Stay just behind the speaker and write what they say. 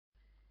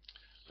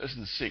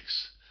Lesson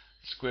 6,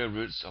 square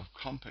roots of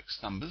complex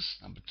numbers,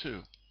 number 2.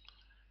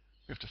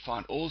 We have to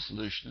find all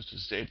solutions to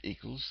z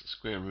equals the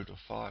square root of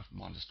 5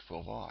 minus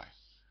 12i.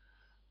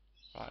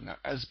 Right, now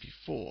as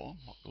before,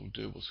 what we'll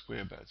do, we'll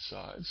square both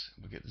sides,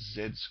 and we'll get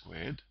z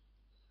squared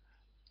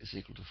is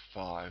equal to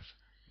 5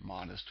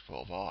 minus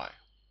 12i.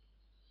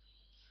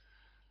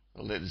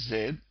 We'll let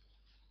z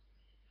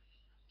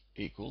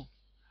equal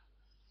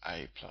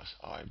a plus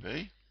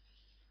ib,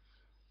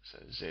 so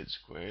z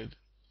squared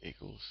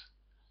equals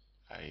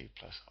a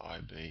plus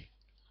ib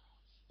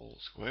all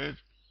squared,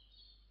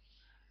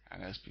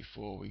 and as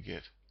before we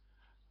get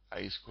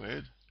a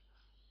squared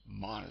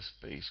minus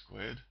b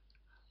squared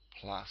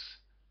plus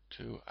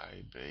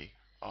 2abi.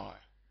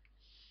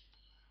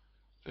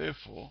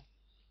 Therefore,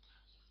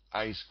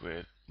 a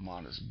squared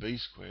minus b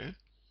squared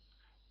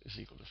is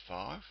equal to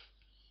 5,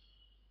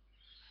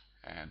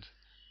 and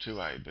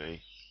 2ab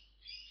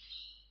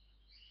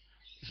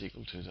is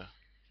equal to the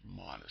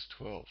minus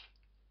 12.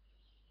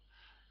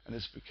 And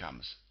this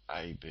becomes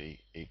ab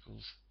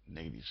equals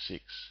negative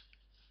 6.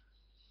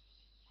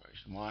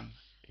 Equation 1,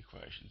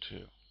 equation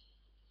 2.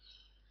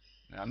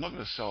 Now I'm not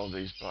going to solve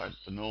these by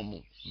the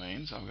normal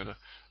means. I'm going to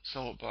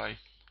solve it by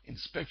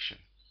inspection.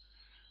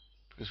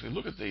 Because if we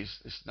look at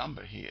this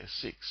number here,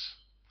 6,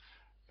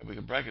 and we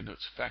can break it into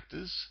its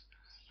factors.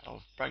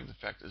 I'll break the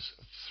factors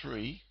of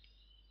 3.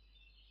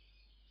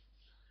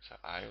 So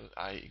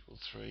a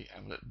equals 3,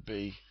 and we'll let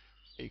b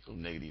equal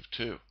negative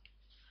 2.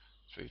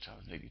 3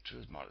 times negative 2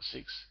 is minus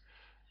 6.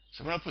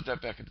 So when I put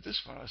that back into this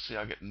one, I see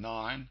I get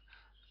 9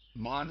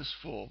 minus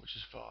 4, which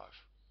is 5.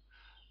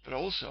 But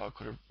also I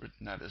could have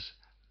written that as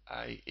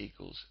a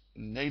equals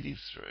negative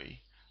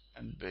 3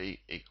 and b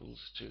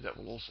equals 2. That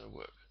will also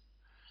work.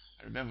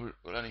 And remember,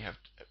 we'll only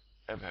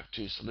ever have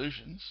 2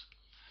 solutions.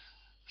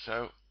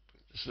 So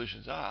the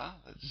solutions are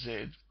that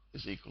z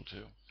is equal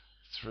to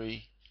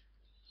 3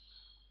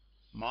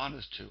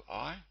 minus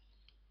 2i,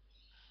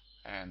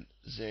 and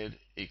z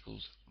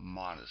equals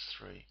minus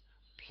 3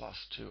 plus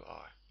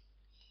 2i.